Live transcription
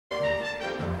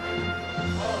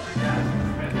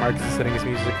Mark is setting his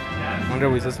music. I wonder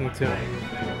what he's listening to.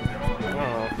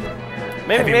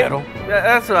 Maybe metal.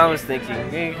 That's what I was thinking.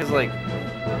 Maybe because like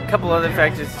a couple other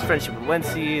factors, his friendship with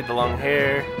Wency, the long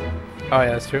hair. Oh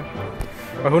yeah, that's true.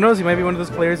 Or who knows? He might be one of those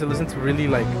players that listen to really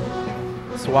like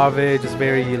suave, just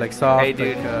very like soft, hey,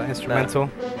 dude, like,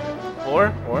 instrumental.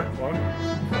 Or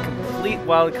complete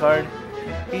wild card.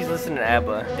 He's listening to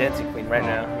ABBA, Dancing Queen, right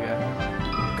now.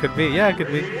 Yeah, could be. Yeah, it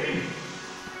could be.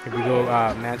 Here we go.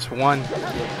 Match 1,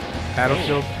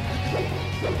 Battlefield.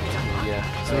 Yeah.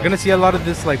 So we're gonna see a lot of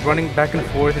this like running back and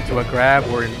forth into a grab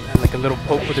or like a little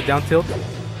poke with a down tilt.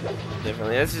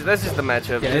 Definitely. That's just the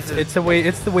matchup. Yeah, it's the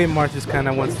way Mark just kind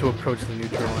of wants to approach the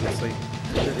neutral, honestly.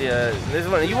 Yeah, this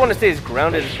one you want to stay as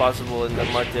grounded as possible in the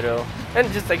Mark Ditto,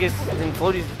 and just I guess in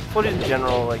floaties in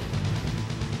general, like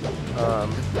the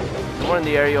more in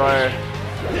the air you are,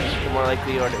 the more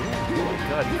likely you are to. Oh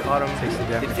God, he caught him. Takes the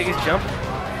damage. Did he take his jump?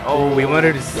 Oh, we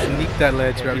wanted to sneak that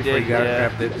ledge right before he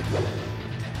grabbed it.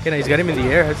 Okay, now he's got him in the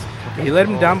air. He let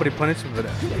him down, but he punished him with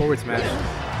a forward smash.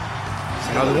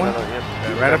 Another one?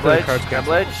 Right after the card's grab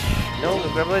ledge. No,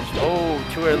 grab ledge. Oh,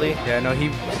 too early. Yeah, no, he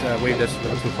waved us a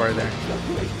little too far there.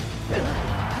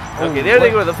 Okay, there they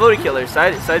go. The floaty killer.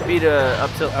 Side B to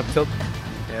up tilt. Up tilt.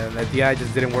 Yeah, that DI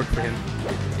just didn't work for him.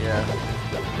 Yeah.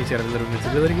 He's got a little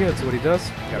invincibility here. Let's see what he does.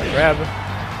 Got a grab.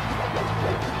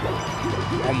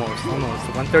 Almost.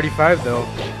 135 though.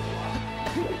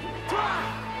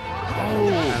 Oh,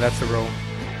 and that's a roll.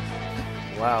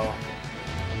 Wow.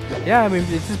 Yeah, I mean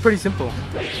it's just pretty simple.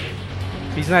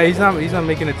 He's not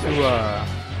making it too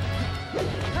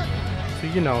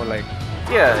you know, like.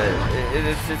 Yeah, it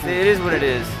is what it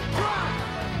is.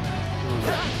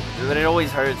 But it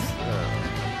always hurts.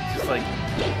 Just like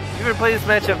you ever play this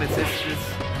matchup, it's let's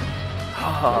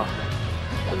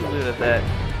leave it at that.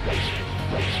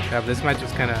 Yeah, this match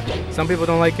was kind of. Some people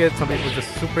don't like it. Some people just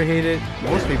super hate it.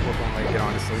 Most people don't like it,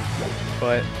 honestly.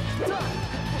 But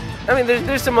I mean,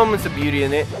 there's some moments of beauty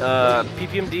in it.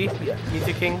 PPMD,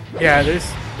 Music King. Yeah, there's.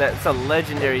 That's a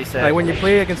legendary set. Like when you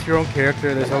play against your own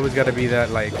character, there's always got to be that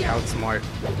like outsmart,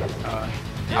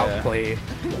 outplay.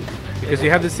 Because you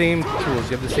have the same tools,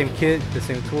 you have the same kit, the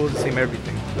same tools, the same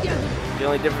everything. The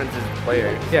only difference is the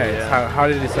player. Yeah, it's how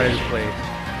they decide to play.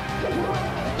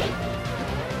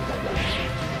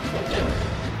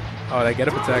 Oh, that get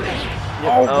up attack.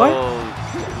 Yep.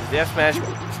 Oh, the F smash.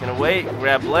 He's gonna wait,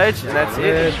 grab ledge, and that's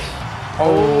it.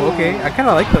 Oh, okay. I kind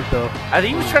of like that though. I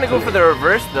think he was trying to go for the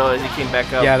reverse though as he came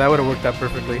back up. Yeah, that would have worked out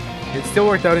perfectly. It still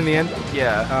worked out in the end.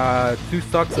 Yeah. 2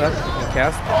 stocks up and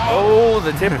cast. Oh,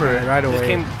 the tipper. Right away.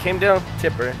 Just came down,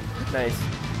 tipper. Nice.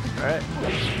 All right.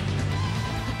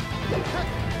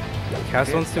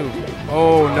 Cast ones too.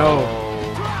 Oh no.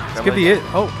 This could be it.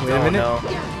 Oh, wait a minute. No.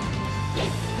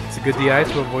 It's a good DI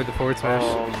to avoid the forward smash.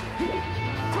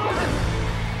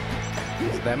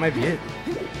 So that might be it.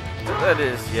 That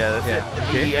is, yeah, that's it.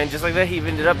 Okay. And just like that, he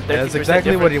ended up 30% Yeah, that's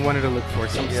exactly difference. what he wanted to look for.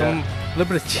 Some little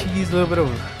bit of cheese, a little bit of,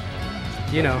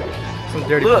 you know, some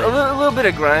dirty. A little bit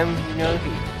of grime, you know.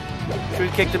 He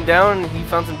kicked him down, and he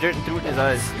found some dirt and threw it in his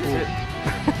eyes. That's it.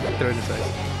 Throw it in his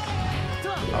eyes.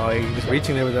 Oh, he was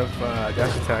reaching there with a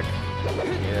dash attack.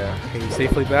 Yeah. Okay, he's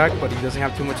safely back, but he doesn't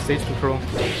have too much stage control.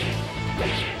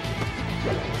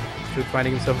 Truth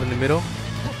finding himself in the middle.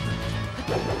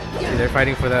 See, they're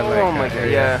fighting for that my God,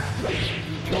 area.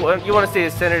 Yeah. You want to stay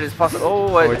as centered as possible. Oh,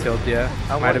 Forward tilt, yeah.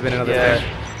 Might have been another fair.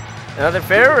 Another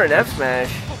fair or an F smash?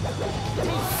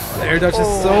 The air dodge is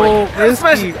so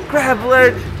risky. Grab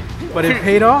ledge. But it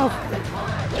paid off.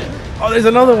 Oh, there's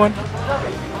another one.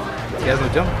 He has no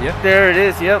jump, yeah. There it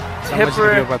is, yep. Not much you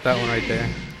can do about that one right there.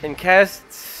 And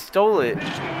Cast stole it.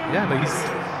 Yeah, like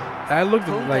I looked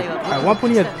like at one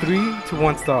point he had 3 to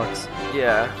 1 stocks.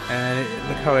 Yeah. And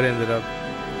look how it ended up.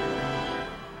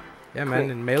 Yeah, man,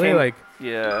 in melee, like.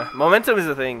 Yeah, momentum is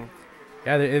a thing.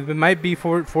 Yeah, it might be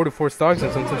 4 to 4 stocks,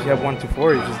 and sometimes you have 1 to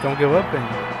 4. You just don't give up, and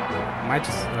you might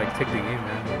just like take the game,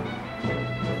 man.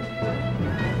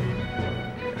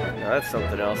 No, that's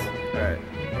something else. All right.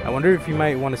 I wonder if you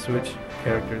might want to switch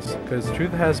characters, because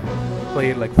Truth has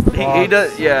played like Fox. He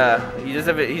does, yeah. He does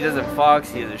have it. He does have Fox.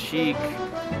 He has a Sheik.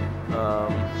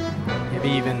 Maybe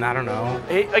even, I don't know.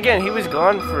 Again, he was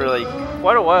gone for like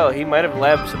quite a while. He might have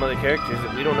labbed some other characters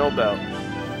that we don't know about.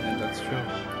 Yeah, that's true.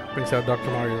 Brings out Dr.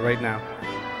 Mario right now.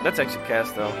 That's actually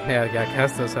Cast though. Yeah,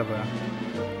 Cast does have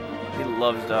he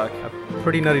loves Doc. a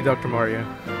pretty nutty Dr. Mario.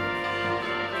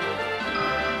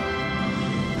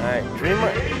 Alright,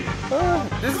 Dreamer.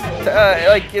 This is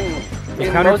like in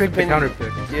Counter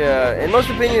pick. Yeah, in most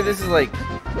opinion, this is like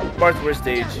Marth's worst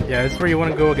stage. Yeah, it's where you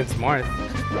want to go against Marth.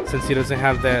 since he doesn't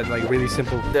have that like really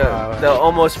simple the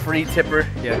almost free tipper.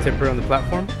 Yeah, tipper on the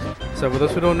platform. So for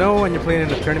those who don't know, when you're playing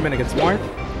in a tournament against Marth,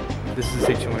 this is the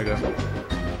stage you want to go.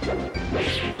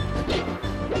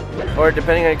 Or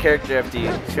depending on your character, FD.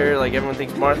 Sure, like everyone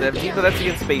thinks Marth FD, but that's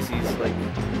against Spaceys. Like,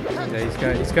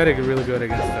 yeah, he's got to get really good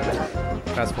against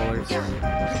fast bowlers.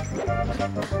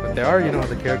 But there are, you know,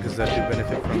 other characters that do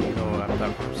benefit from, you know,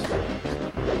 platforms.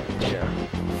 Yeah.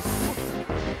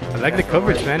 I like the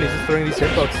coverage, man. He's just throwing these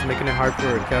hitboxes, making it hard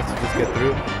for Cass to just get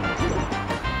through.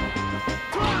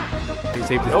 He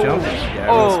saved his jump. Yeah,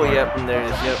 oh, yep, and there it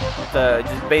is. Yep.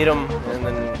 Just bait him, and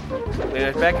then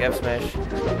wait back F smash.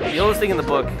 The oldest thing in the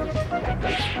book.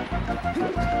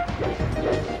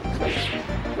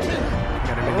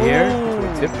 Got him in the air.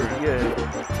 Tipper. Yeah,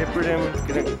 tippered him.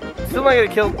 Still not gonna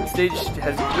kill. Stage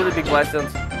has really big blast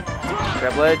downs.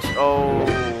 Grab ledge. Oh.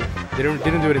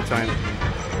 Didn't do it in time.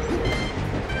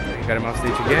 Got him off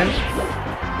stage again.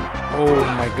 Oh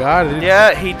my god.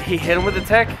 Yeah, he hit him with the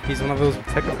tech. He's one of those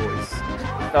tech boys.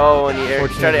 Oh, and he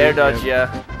tried to air dodge, yeah.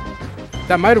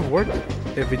 That might have worked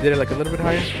if he did it like a little bit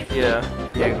higher. Yeah.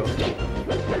 The angle.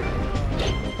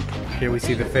 Here we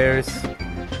see the Ferris.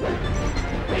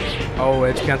 Oh,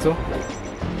 edge cancel.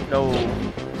 No.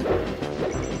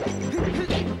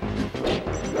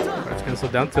 Edge cancel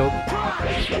down tilt.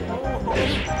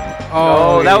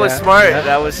 Oh, that was smart. Yeah.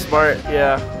 That was smart,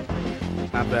 yeah.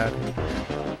 Not bad.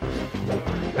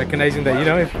 Recognizing that, you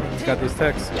know, if he's got those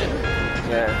techs.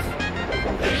 Yes.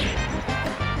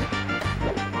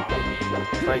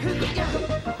 Like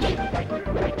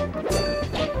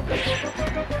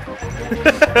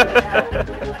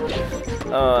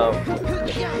oh.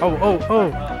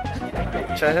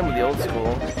 Trying to hit him with the old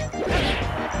school.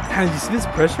 Man, you see this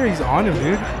pressure? He's on him,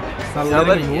 dude. He's not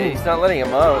letting him move. Yeah, he's not letting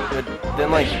him out. But then,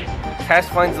 like, Cass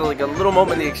finds like a little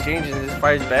moment in the exchange and just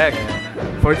fires back.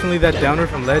 Fortunately, that downer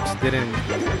from ledge didn't.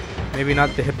 Maybe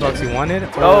not the hitbox he wanted.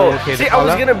 Oh, okay, see,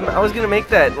 I was gonna make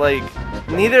that. Like,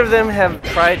 neither of them have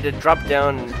tried to drop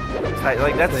down.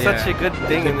 Like, that's such a good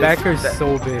thing. The backer is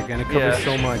so big and it covers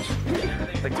so much.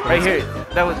 Like right here,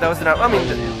 that was an option. I mean,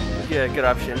 yeah, good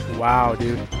option. Wow,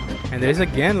 dude. And there's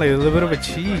again like a little bit of a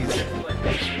cheese.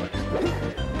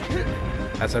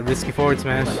 That's a risky forward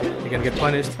smash. You're gonna get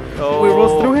punished. Oh, it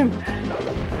rolls through him.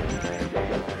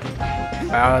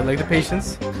 I like the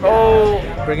patience. Oh,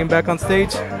 bring him back on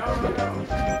stage.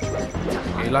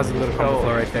 He lost a little combo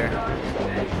flow right there.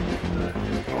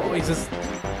 Oh, he's just.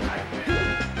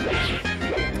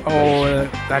 Oh,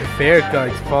 that fair guy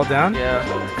fall down. Yeah.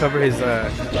 Cover his.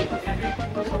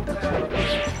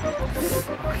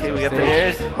 Okay, we got the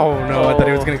airs. Oh no, I thought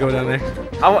he was gonna go down there.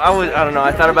 I don't know.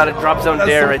 I thought about a drop zone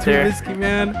dare right there. That's risky,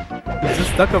 man. He's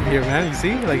just stuck up here, man. You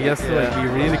see? Like, he has to like be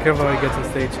really careful how he gets on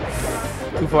stage.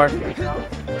 Too far.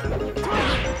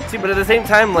 See, but at the same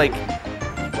time, like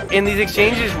in these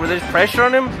exchanges where there's pressure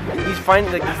on him, he's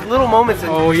finding like these little moments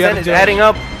and percent is adding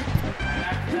up.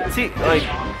 See, like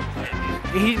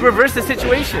he reversed the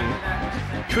situation.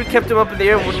 Truth kept him up in the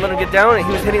air, wouldn't let him get down, and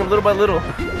he was hitting him little by little.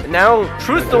 And now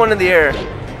Truth's the one in the air.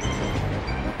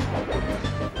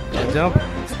 No jump.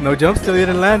 No jump, still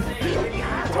didn't land.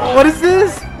 Oh, what is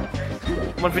this?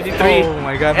 153. Oh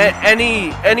my god.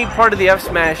 Any part of the F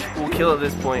smash will kill at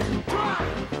this point.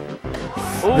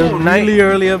 Oh, really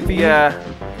early up B. Yeah.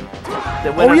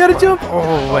 Oh, he had a jump.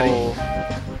 Oh,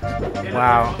 buddy.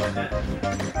 Wow.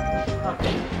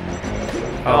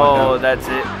 Oh, no. That's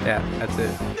it. Yeah, that's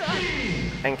it.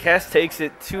 And Cass takes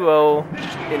it 2-0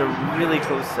 in a really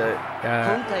close set.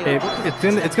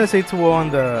 It's gonna say 2-0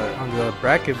 on the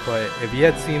bracket, but if you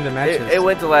had seen the matches, it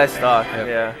went to last stock.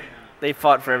 Yeah, they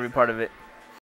fought for every part of it.